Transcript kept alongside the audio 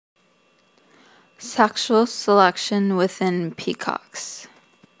Sexual selection within peacocks.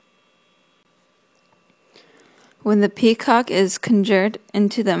 When the peacock is conjured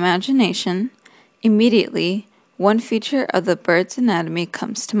into the imagination, immediately one feature of the bird's anatomy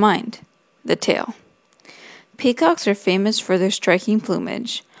comes to mind: the tail. Peacocks are famous for their striking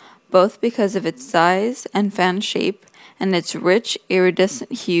plumage, both because of its size and fan shape and its rich,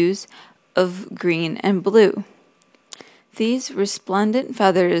 iridescent hues of green and blue. These resplendent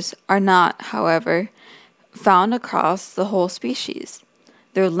feathers are not, however, found across the whole species.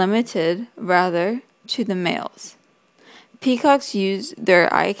 They're limited, rather, to the males. Peacocks use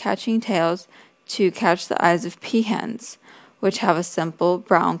their eye-catching tails to catch the eyes of peahens, which have a simple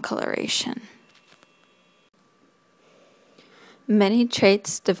brown coloration. Many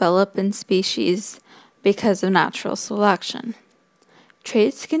traits develop in species because of natural selection.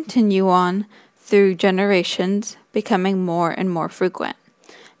 Traits continue on through generations, becoming more and more frequent,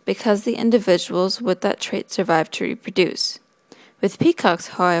 because the individuals with that trait survive to reproduce. With peacocks,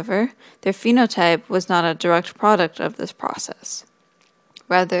 however, their phenotype was not a direct product of this process.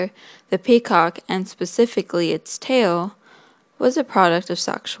 Rather, the peacock, and specifically its tail, was a product of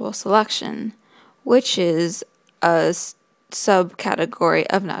sexual selection, which is a subcategory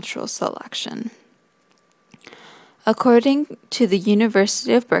of natural selection. According to the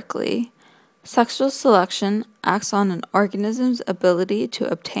University of Berkeley, sexual selection acts on an organism's ability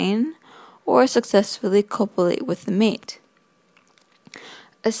to obtain or successfully copulate with the mate.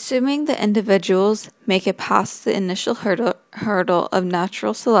 Assuming the individuals make it past the initial hurdle of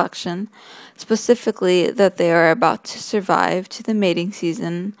natural selection, specifically that they are about to survive to the mating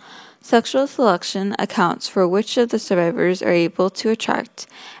season, sexual selection accounts for which of the survivors are able to attract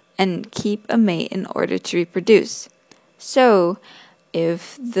and keep a mate in order to reproduce. So,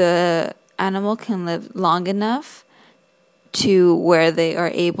 if the animal can live long enough to where they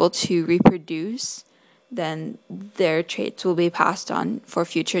are able to reproduce, then their traits will be passed on for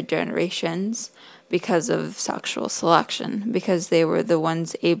future generations because of sexual selection, because they were the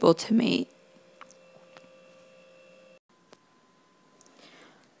ones able to mate.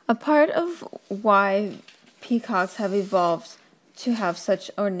 A part of why peacocks have evolved to have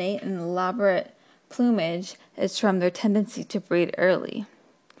such ornate and elaborate plumage is from their tendency to breed early.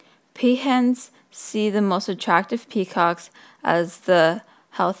 Peahens see the most attractive peacocks as the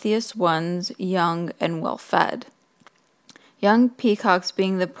healthiest ones, young and well-fed. Young peacocks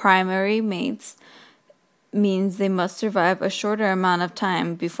being the primary mates means they must survive a shorter amount of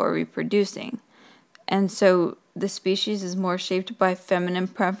time before reproducing, and so the species is more shaped by feminine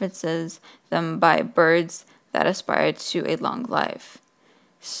preferences than by birds that aspire to a long life.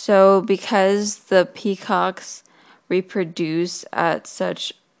 So because the peacocks reproduce at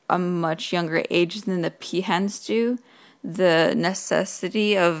such a much younger age than the peahens do, the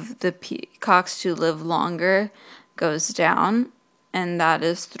necessity of the peacocks to live longer goes down, and that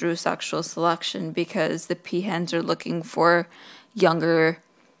is through sexual selection, because the peahens are looking for younger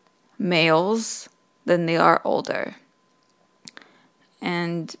males than they are older.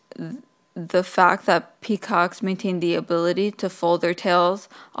 And the fact that peacocks maintain the ability to fold their tails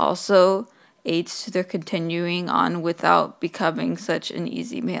also aids to their continuing on without becoming such an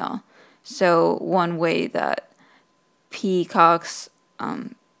easy male. So one way that peacocks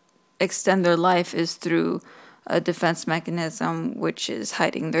extend their life is through a defense mechanism, which is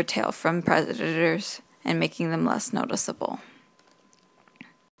hiding their tail from predators and making them less noticeable.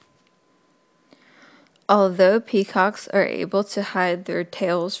 Although peacocks are able to hide their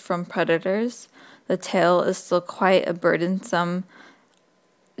tails from predators, the tail is still quite a burdensome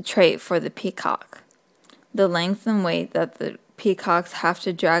trait for the peacock. The length and weight that the peacocks have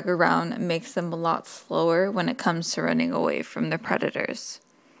to drag around makes them a lot slower when it comes to running away from their predators.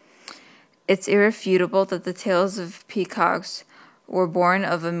 It's irrefutable that the tails of peacocks were born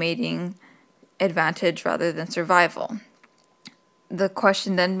of a mating advantage rather than survival. The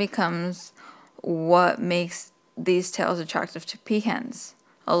question then becomes, what makes these tails attractive to peahens?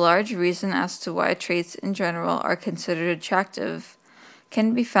 A large reason as to why traits in general are considered attractive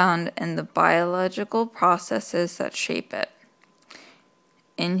can be found in the biological processes that shape it.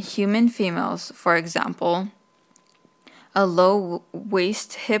 In human females, for example, a low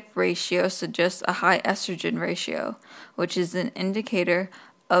waist-hip ratio suggests a high estrogen ratio, which is an indicator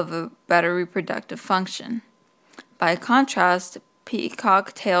of a better reproductive function. By contrast,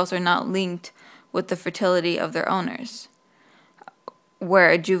 peacock tails are not linked with the fertility of their owners.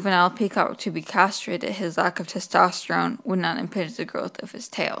 Where a juvenile peacock to be castrated, his lack of testosterone would not impede the growth of his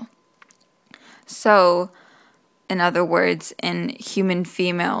tail. So, in other words, in human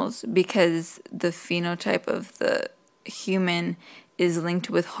females, because the phenotype of the human is linked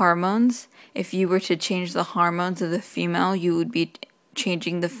with hormones. If you were to change the hormones of the female, you would be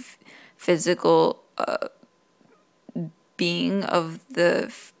changing the physical being of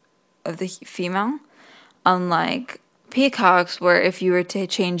the female. Unlike peacocks, where if you were to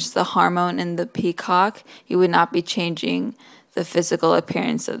change the hormone in the peacock, you would not be changing the physical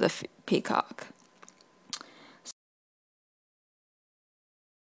appearance of the peacock.